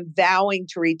out and vowing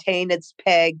to retain its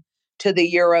peg to the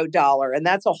euro dollar. And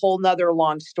that's a whole nother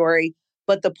long story.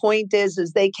 But the point is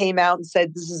they came out and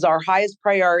said, this is our highest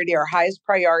priority.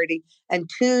 And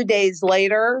 2 days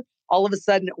later, all of a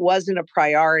sudden it wasn't a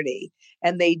priority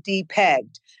and they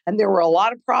depegged. And there were a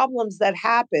lot of problems that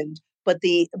happened. But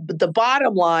the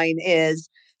bottom line is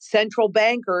central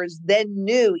bankers then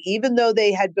knew, even though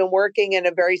they had been working in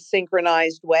a very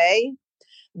synchronized way,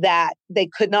 that they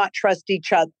could not trust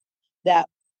each other, that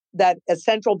a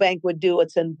central bank would do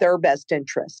what's in their best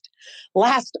interest.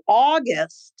 Last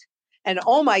August, and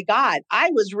oh my God,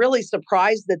 I was really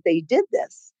surprised that they did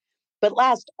this. But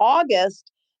last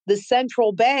August, the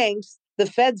central banks, the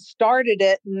Fed started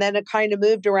it, and then it kind of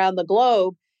moved around the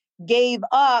globe, gave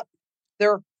up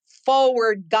their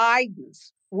forward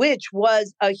guidance, which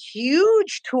was a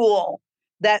huge tool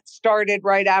that started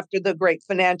right after the great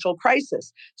financial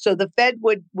crisis. So the Fed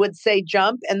would say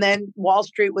jump, and then Wall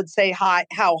Street would say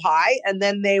how high, and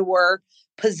then they were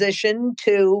positioned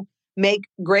to make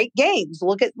great gains.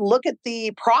 Look at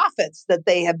the profits that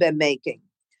they have been making.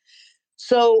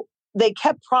 So they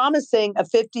kept promising a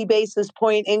 50 basis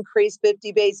point increase,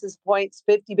 50 basis points,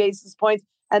 50 basis points,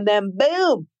 and then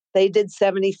boom, they did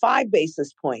 75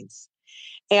 basis points.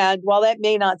 And while that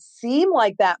may not seem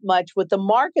like that much, what the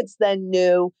markets then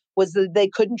knew was that they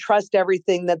couldn't trust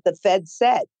everything that the Fed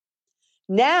said.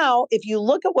 Now, if you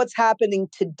look at what's happening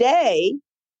today,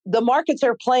 the markets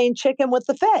are playing chicken with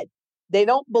the Fed. They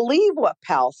don't believe what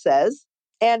Powell says.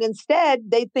 And instead,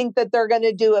 they think that they're going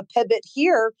to do a pivot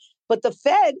here. But the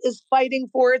Fed is fighting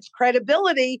for its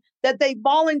credibility that they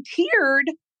volunteered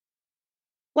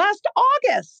last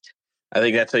August. I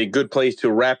think that's a good place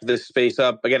to wrap this space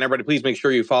up. Again, everybody, please make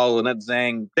sure you follow Lynette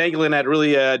Zang. Thank you, Lynette.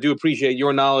 Really do appreciate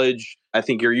your knowledge. I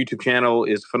think your YouTube channel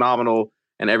is phenomenal.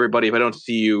 And everybody, if I don't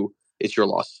see you, it's your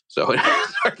loss. So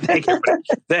thank you.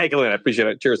 Thank you, Lynette. Appreciate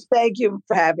it. Cheers. Thank you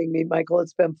for having me, Michael.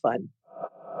 It's been fun.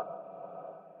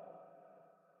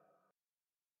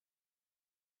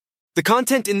 The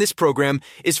content in this program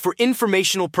is for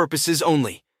informational purposes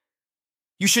only.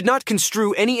 You should not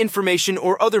construe any information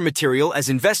or other material as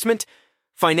investment,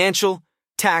 financial,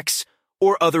 tax,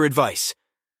 or other advice.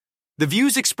 The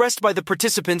views expressed by the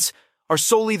participants are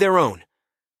solely their own.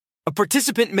 A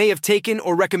participant may have taken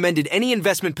or recommended any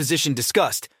investment position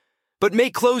discussed, but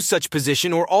may close such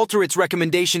position or alter its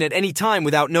recommendation at any time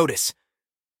without notice.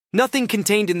 Nothing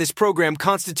contained in this program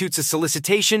constitutes a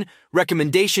solicitation,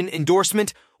 recommendation,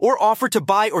 endorsement, or offer to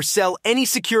buy or sell any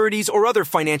securities or other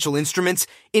financial instruments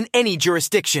in any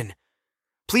jurisdiction.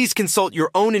 Please consult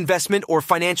your own investment or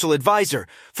financial advisor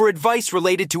for advice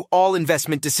related to all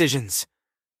investment decisions.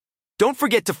 Don't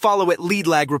forget to follow at Lead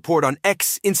Lag Report on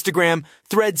X, Instagram,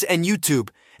 Threads, and YouTube,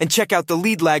 and check out the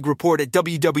Lead Lag Report at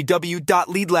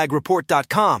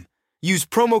www.leadlagreport.com. Use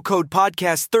promo code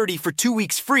podcast30 for 2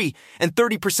 weeks free and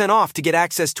 30% off to get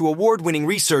access to award-winning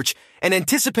research and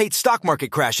anticipate stock market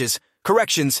crashes,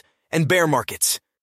 corrections, and bear markets.